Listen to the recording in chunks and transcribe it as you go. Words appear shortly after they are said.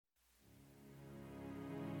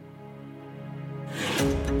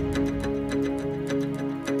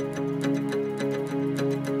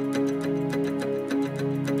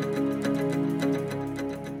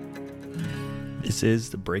This is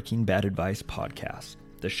the Breaking Bad Advice podcast,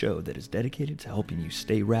 the show that is dedicated to helping you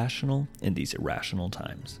stay rational in these irrational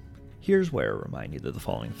times. Here's where I remind you that the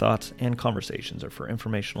following thoughts and conversations are for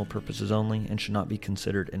informational purposes only and should not be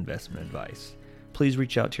considered investment advice. Please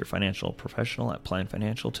reach out to your financial professional at Plan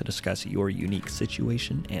Financial to discuss your unique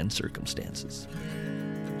situation and circumstances.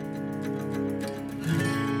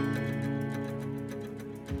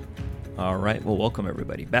 All right, well, welcome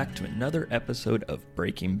everybody back to another episode of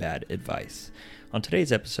Breaking Bad Advice. On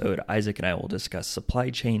today's episode, Isaac and I will discuss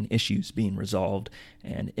supply chain issues being resolved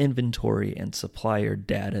and inventory and supplier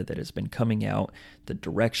data that has been coming out, the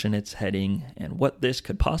direction it's heading, and what this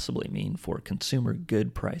could possibly mean for consumer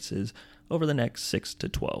good prices over the next 6 to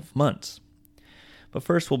 12 months. But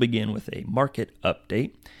first, we'll begin with a market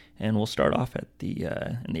update. And we'll start off at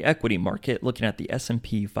in the equity market, looking at the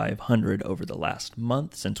S&P 500 over the last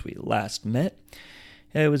month since we last met.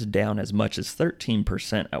 It was down as much as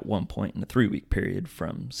 13% at one point in the 3-week period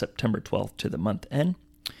from September 12th to the month end.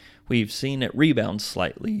 We've seen it rebound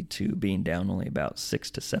slightly to being down only about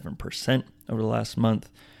 6 to 7% over the last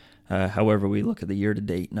month. However, we look at the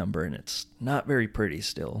year-to-date number and it's not very pretty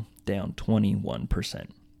still, down 21%.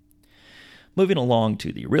 Moving along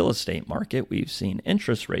to the real estate market, we've seen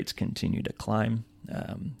interest rates continue to climb.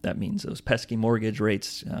 That means those pesky mortgage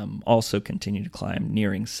rates also continue to climb,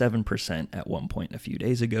 nearing 7% at one point a few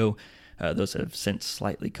days ago. Those have since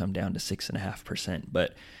slightly come down to 6.5%.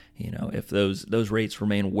 But if those rates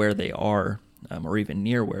remain where they are, or even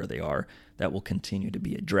near where they are, that will continue to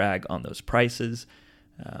be a drag on those prices.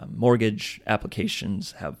 Mortgage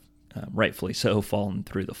applications have rightfully so fallen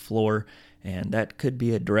through the floor, and that could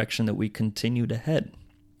be a direction that we continue to head.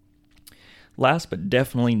 Last but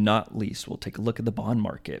definitely not least, we'll take a look at the bond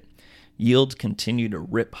market. Yields continue to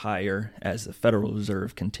rip higher as the Federal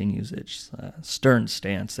Reserve continues its stern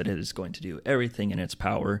stance that it is going to do everything in its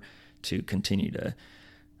power to continue to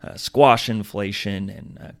squash inflation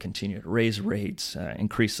and continue to raise rates,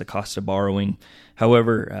 increase the cost of borrowing.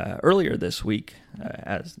 However, earlier this week,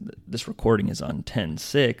 as this recording is on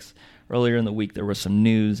 10/6, earlier in the week there was some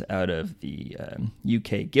news out of the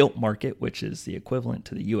UK gilt market, which is the equivalent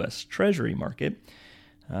to the US Treasury market.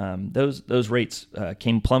 Those rates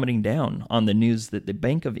came plummeting down on the news that the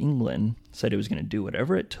Bank of England said it was going to do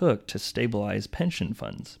whatever it took to stabilize pension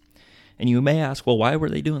funds. And you may ask, well, why were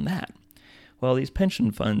they doing that? Well, these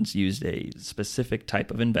pension funds used a specific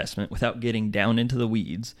type of investment, without getting down into the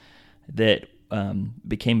weeds, that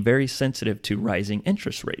became very sensitive to rising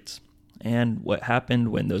interest rates. And what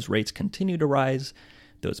happened when those rates continued to rise,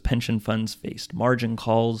 those pension funds faced margin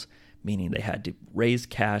calls, meaning they had to raise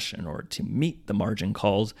cash in order to meet the margin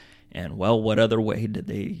calls. And well, what other way did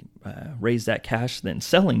they raise that cash than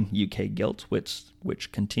selling UK gilts,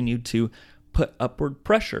 which continued to put upward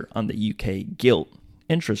pressure on the UK gilt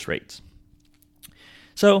interest rates.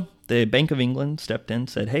 So the Bank of England stepped in and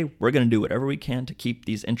said, hey, we're going to do whatever we can to keep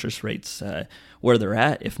these interest rates where they're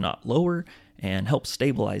at, if not lower, and help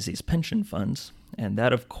stabilize these pension funds. And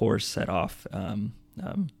that, of course, set off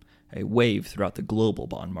a wave throughout the global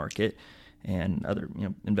bond market. And other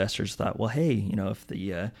investors thought, well, hey, if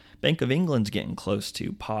the Bank of England's getting close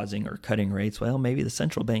to pausing or cutting rates, well, maybe the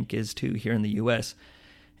central bank is too here in the U.S.,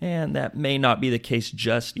 and that may not be the case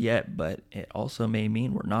just yet, but it also may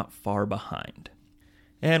mean we're not far behind.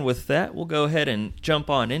 And with that, we'll go ahead and jump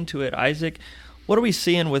on into it. Isaac, what are we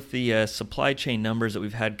seeing with the supply chain numbers that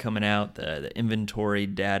we've had coming out, the inventory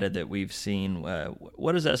data that we've seen?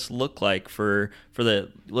 What does this look like for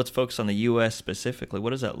let's focus on the U.S. specifically.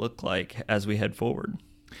 What does that look like as we head forward?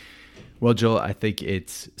 Well, Joel, I think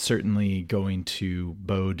it's certainly going to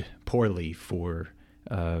bode poorly for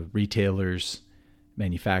retailers,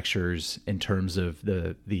 manufacturers, in terms of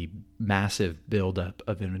the massive buildup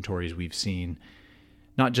of inventories we've seen,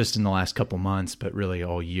 not just in the last couple months, but really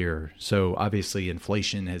all year. So obviously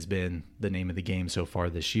inflation has been the name of the game so far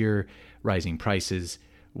this year, rising prices.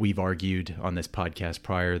 We've argued on this podcast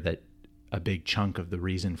prior that a big chunk of the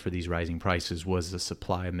reason for these rising prices was the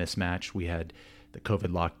supply mismatch. We had the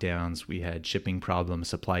COVID lockdowns, we had shipping problems,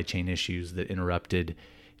 supply chain issues that interrupted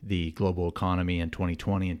the global economy in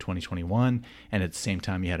 2020 and 2021. And at the same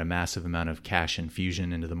time, you had a massive amount of cash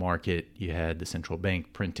infusion into the market. You had the central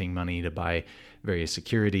bank printing money to buy various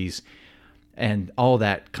securities. And all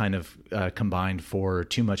that kind of combined for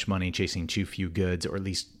too much money chasing too few goods, or at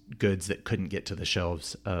least goods that couldn't get to the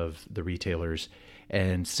shelves of the retailers.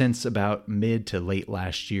 And since about mid to late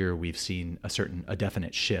last year, we've seen a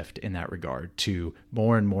definite shift in that regard to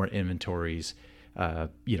more and more inventories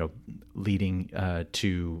leading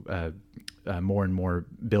to more and more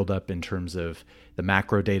buildup in terms of the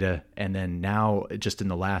macro data. And then now, just in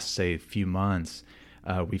the last, say, few months,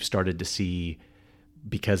 we've started to see,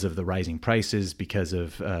 because of the rising prices, because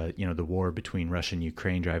of the war between Russia and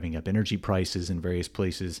Ukraine driving up energy prices in various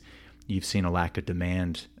places, you've seen a lack of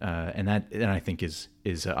demand, and I think is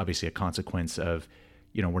obviously a consequence of,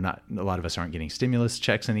 a lot of us aren't getting stimulus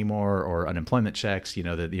checks anymore or unemployment checks.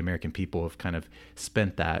 The American people have kind of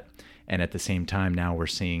spent that, and at the same time now we're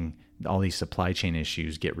seeing all these supply chain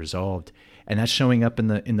issues get resolved, and that's showing up in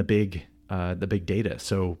the big data.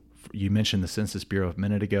 So you mentioned the Census Bureau a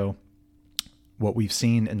minute ago. What we've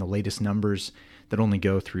seen in the latest numbers that only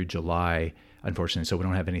go through July, unfortunately, so we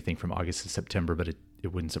don't have anything from August to September, but it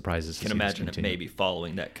wouldn't surprise us. You can imagine it may be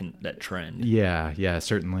following that trend. Yeah,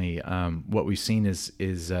 certainly. What we've seen is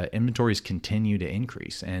inventories continue to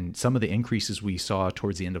increase, and some of the increases we saw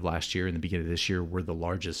towards the end of last year and the beginning of this year were the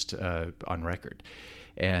largest on record.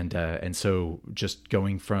 And so just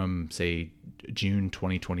going from, say, June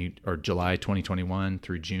 2020 or July 2021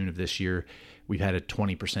 through June of this year, we've had a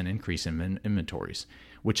 20% increase in inventories,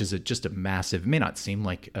 which is just a massive, may not seem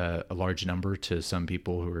like a large number to some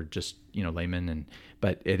people who are just, laymen,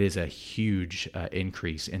 but it is a huge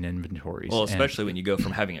increase in inventories. Well, especially when you go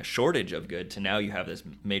from having a shortage of goods to now you have this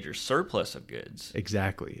major surplus of goods.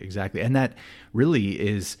 Exactly. And that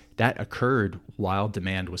really that occurred while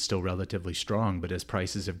demand was still relatively strong, but as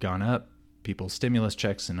prices have gone up, people's stimulus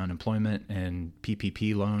checks and unemployment and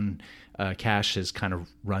PPP loan cash has kind of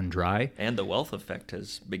run dry. And the wealth effect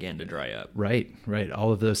has began to dry up. Right.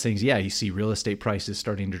 All of those things. Yeah, you see real estate prices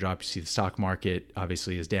starting to drop. You see the stock market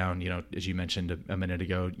obviously is down, as you mentioned a minute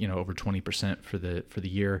ago, over 20% for the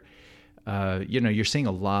year. You're seeing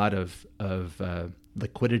a lot of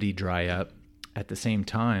liquidity dry up. At the same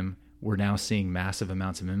time, we're now seeing massive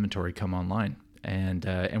amounts of inventory come online. And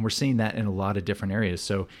we're seeing that in a lot of different areas.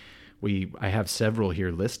 So I have several here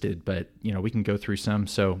listed, but we can go through some.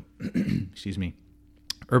 So, excuse me.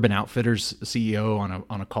 Urban Outfitters CEO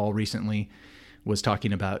on a call recently was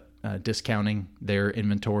talking about discounting their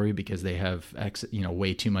inventory because they have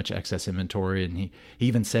way too much excess inventory, and he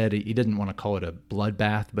even said he didn't want to call it a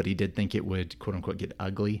bloodbath, but he did think it would quote unquote get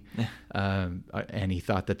ugly, and he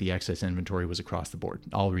thought that the excess inventory was across the board,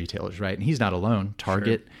 all retailers, right? And he's not alone.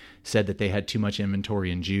 Target said that they had too much inventory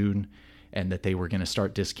in June, and that they were going to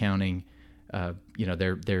start discounting,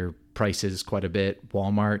 their prices quite a bit.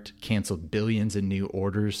 Walmart canceled billions in new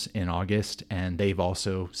orders in August, and they've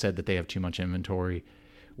also said that they have too much inventory.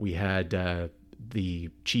 We had the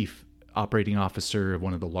chief operating officer of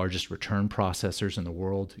one of the largest return processors in the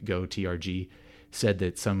world, GoTRG, said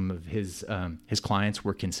that some of his clients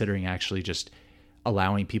were considering actually just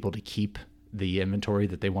allowing people to keep the inventory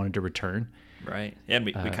that they wanted to return. Right. And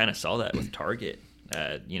we kind of saw that with Target.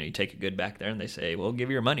 You take a good back there and they say, well, give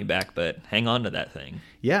your money back, but hang on to that thing.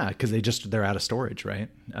 Yeah, because they're out of storage, right?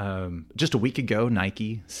 Just a week ago,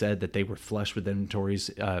 Nike said that they were flush with inventories,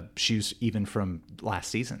 shoes even from last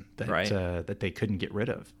season that they couldn't get rid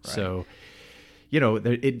of. Right. So,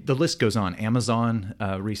 the list goes on. Amazon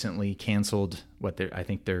recently canceled I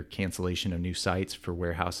think their cancellation of new sites for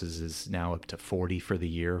warehouses is now up to 40 for the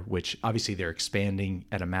year, which obviously they're expanding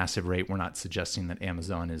at a massive rate. We're not suggesting that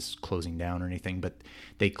Amazon is closing down or anything, but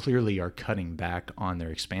they clearly are cutting back on their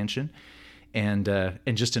expansion. And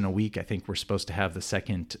just in a week, I think we're supposed to have the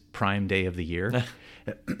second Prime Day of the year.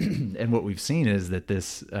 And what we've seen is that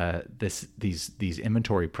these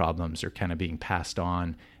inventory problems are kind of being passed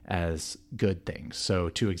on as good things. So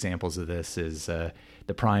two examples of this is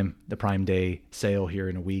the Prime Day sale here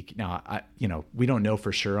in a week. Now, we don't know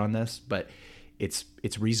for sure on this, but it's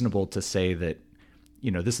reasonable to say that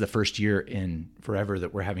this is the first year in forever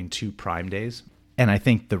that we're having two Prime Days. And I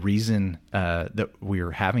think the reason that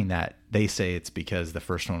we're having that, they say it's because the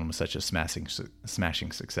first one was such a smashing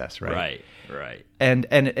success, right? Right. And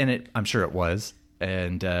it, I'm sure it was,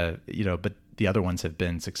 and but the other ones have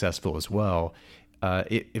been successful as well.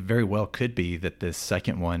 It very well could be that this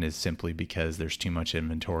second one is simply because there's too much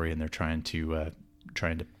inventory and they're trying to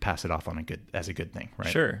pass it off as a good thing, right?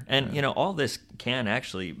 Sure. And all this can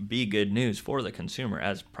actually be good news for the consumer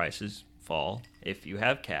as prices fall. If you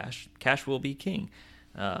have cash will be king.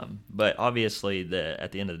 But obviously,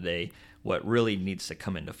 at the end of the day, what really needs to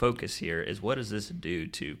come into focus here is what does this do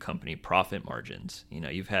to company profit margins?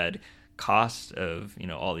 You've had costs of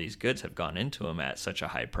all these goods have gone into them at such a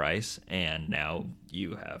high price, and now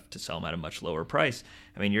you have to sell them at a much lower price.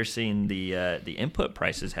 I mean, you're seeing the input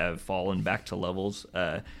prices have fallen back to levels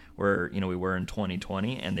where we were in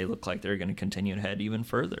 2020, and they look like they're going to continue to head even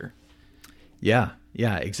further. Yeah,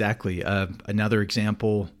 exactly. Another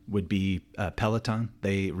example would be Peloton.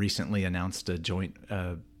 They recently announced a joint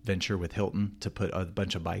venture with Hilton to put a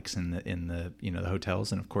bunch of bikes in the the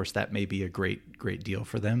hotels, and of course that may be a great deal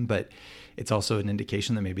for them, but it's also an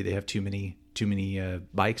indication that maybe they have too many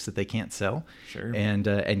bikes that they can't sell. Sure.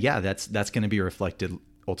 And yeah, that's going to be reflected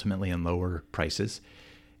ultimately in lower prices,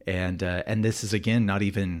 and this is again not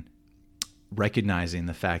even recognizing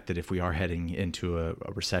the fact that if we are heading into a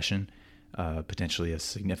recession, potentially a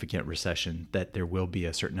significant recession, that there will be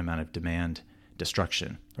a certain amount of demand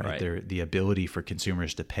destruction. Right? The ability for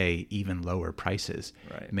consumers to pay even lower prices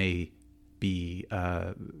may be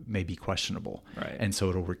questionable, and so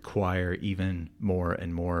it'll require even more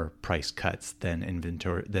and more price cuts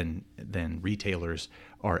than retailers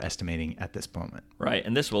are estimating at this moment. Right,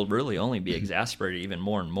 and this will really only be exacerbated even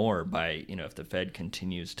more and more by if the Fed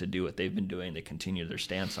continues to do what they've been doing, they continue their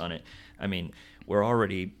stance on it. I mean, we're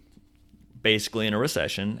already basically in a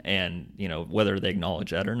recession, and whether they acknowledge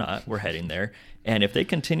that or not, we're heading there. And if they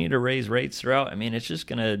continue to raise rates throughout, I mean, it's just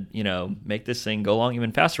gonna make this thing go along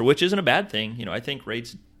even faster, which isn't a bad thing. I think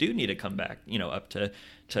rates do need to come back up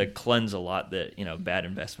to cleanse a lot that bad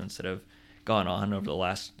investments that have gone on over the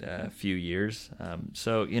last few years.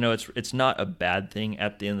 So it's not a bad thing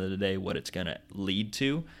at the end of the day what it's going to lead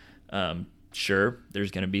to. Sure, there's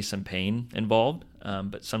going to be some pain involved,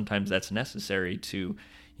 but sometimes that's necessary to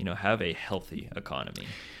have a healthy economy.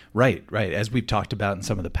 Right. As we've talked about in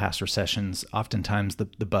some of the past recessions, oftentimes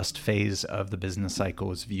the bust phase of the business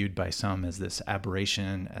cycle is viewed by some as this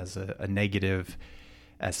aberration, as a negative,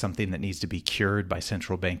 as something that needs to be cured by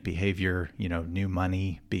central bank behavior, new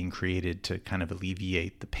money being created to kind of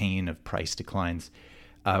alleviate the pain of price declines.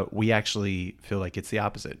 We actually feel like it's the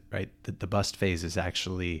opposite, right? The bust phase is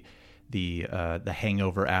actually the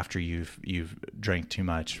hangover after you've drank too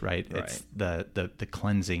much, right? It's the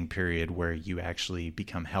cleansing period where you actually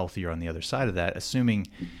become healthier on the other side of that, assuming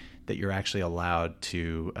that you're actually allowed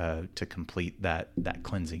to complete that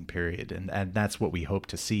cleansing period, and that's what we hope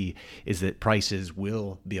to see, is that prices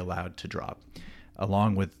will be allowed to drop,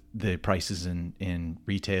 along with the prices in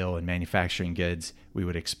retail and manufacturing goods. We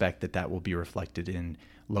would expect that will be reflected in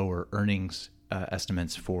lower earnings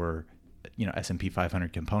estimates for S&P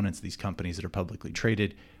 500 components, these companies that are publicly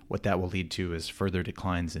traded. What that will lead to is further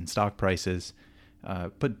declines in stock prices.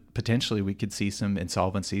 But potentially we could see some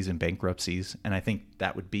insolvencies and bankruptcies. And I think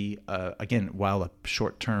that would be, again, while a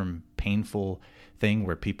short-term painful thing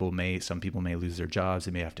where some people may lose their jobs,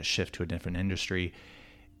 they may have to shift to a different industry.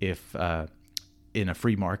 If in a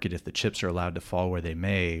free market, if the chips are allowed to fall where they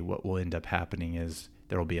may, what will end up happening is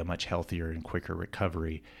there will be a much healthier and quicker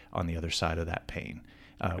recovery on the other side of that pain.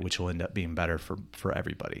 Which will end up being better for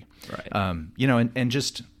everybody. Right. And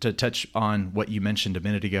just to touch on what you mentioned a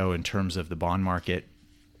minute ago in terms of the bond market,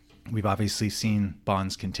 we've obviously seen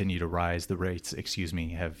bonds continue to rise. The rates,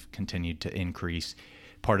 have continued to increase.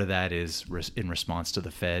 Part of that is in response to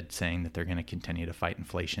the Fed saying that they're going to continue to fight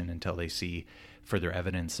inflation until they see further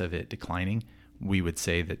evidence of it declining. We would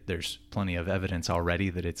say that there's plenty of evidence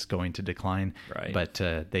already that it's going to decline, but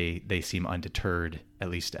they seem undeterred,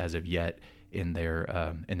 at least as of yet, in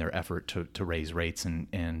their effort to raise rates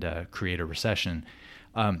and create a recession.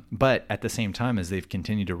 But at the same time, as they've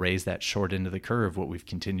continued to raise that short end of the curve, what we've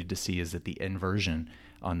continued to see is that the inversion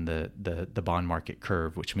on the bond market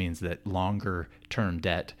curve, which means that longer term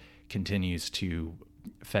debt continues to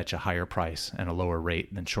fetch a higher price and a lower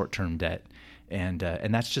rate than short term debt. And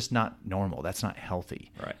that's just not normal. That's not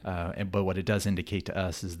healthy. Right. But what it does indicate to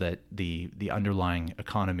us is that the underlying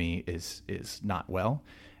economy is not well.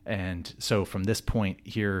 And so from this point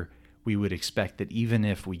here, we would expect that even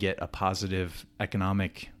if we get a positive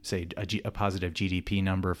economic, say a positive GDP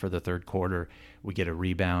number for the third quarter, we get a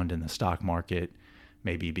rebound in the stock market,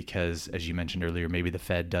 maybe because, as you mentioned earlier, maybe the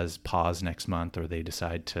Fed does pause next month, or they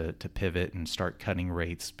decide to pivot and start cutting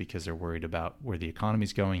rates because they're worried about where the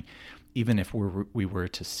economy's going. Even if we were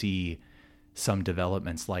to see some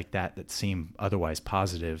developments like that seem otherwise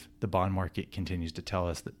positive, the bond market continues to tell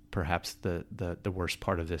us that perhaps the worst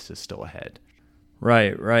part of this is still ahead.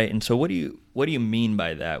 Right. And so what do you mean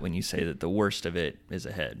by that when you say that the worst of it is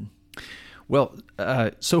ahead? Well,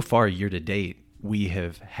 so far year to date, we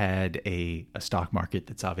have had a stock market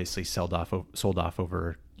that's obviously sold off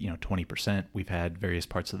over 20%. We've had various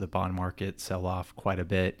parts of the bond market sell off quite a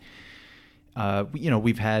bit.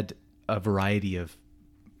 We've had a variety of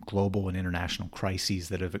global and international crises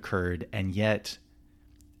that have occurred, and yet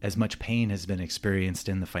as much pain has been experienced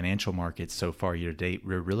in the financial markets so far year to date,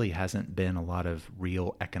 there really hasn't been a lot of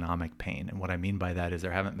real economic pain. And what I mean by that is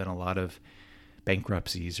there haven't been a lot of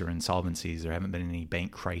bankruptcies or insolvencies. There haven't been any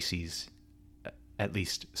bank crises, at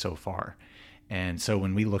least so far. And so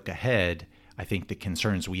when we look ahead, I think the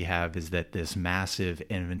concerns we have is that this massive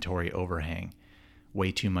inventory overhang,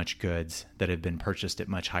 way too much goods that have been purchased at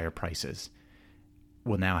much higher prices,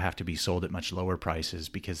 will now have to be sold at much lower prices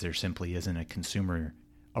because there simply isn't a consumer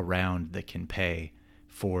around that can pay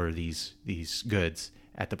for these goods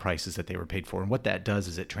at the prices that they were paid for. And what that does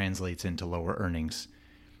is it translates into lower earnings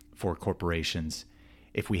for corporations.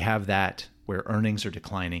 If we have that where earnings are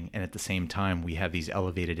declining and at the same time we have these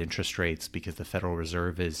elevated interest rates because the Federal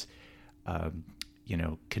Reserve is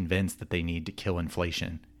convinced that they need to kill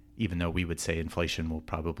inflation, even though we would say inflation will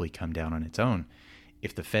probably come down on its own.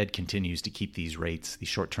 If the Fed continues to keep these rates, these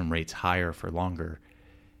short-term rates higher for longer,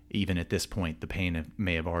 even at this point, the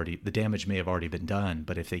damage may have already been done.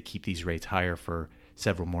 But if they keep these rates higher for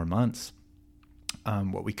several more months,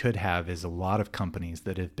 what we could have is a lot of companies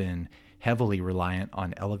that have been heavily reliant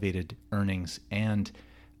on elevated earnings and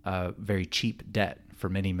very cheap debt for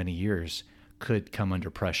many, many years could come under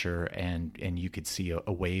pressure, and you could see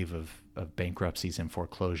a wave of bankruptcies and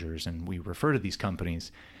foreclosures. And we refer to these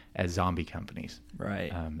companies as zombie companies.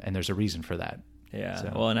 Right. And there's a reason for that. Yeah.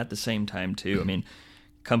 So. Well, and at the same time, too, I mean,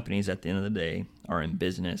 companies at the end of the day are in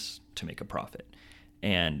business to make a profit.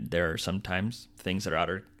 And there are sometimes things that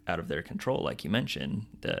are out of their control, like you mentioned,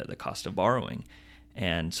 the cost of borrowing.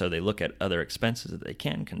 And so they look at other expenses that they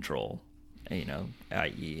can control,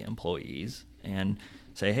 i.e. employees, and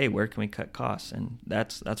say, hey, where can we cut costs? And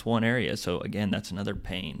that's one area. So again, that's another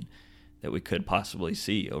pain that we could possibly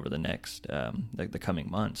see over the next the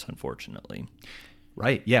coming months, unfortunately.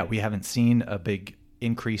 Right. Yeah, we haven't seen a big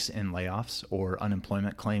increase in layoffs or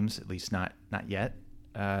unemployment claims, at least not yet.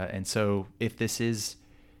 And so if this is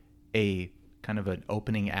a kind of an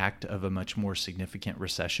opening act of a much more significant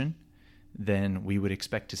recession, then we would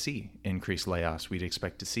expect to see increased layoffs. We'd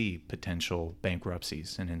expect to see potential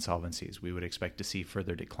bankruptcies and insolvencies. We would expect to see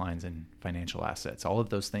further declines in financial assets. All of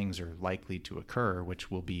those things are likely to occur, which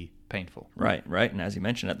will be painful. Right. And as you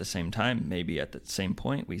mentioned, at the same time, maybe at the same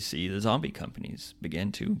point, we see the zombie companies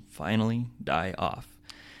begin to finally die off.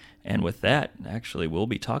 And with that, actually, we'll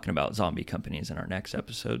be talking about zombie companies in our next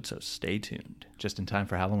episode, so stay tuned. Just in time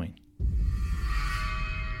for Halloween.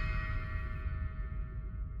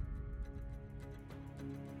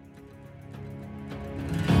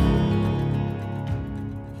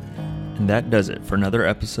 And that does it for another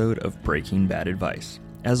episode of Breaking Bad Advice.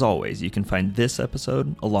 As always, you can find this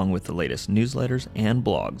episode along with the latest newsletters and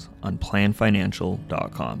blogs on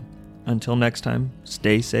planfinancial.com. Until next time,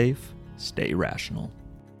 stay safe, stay rational.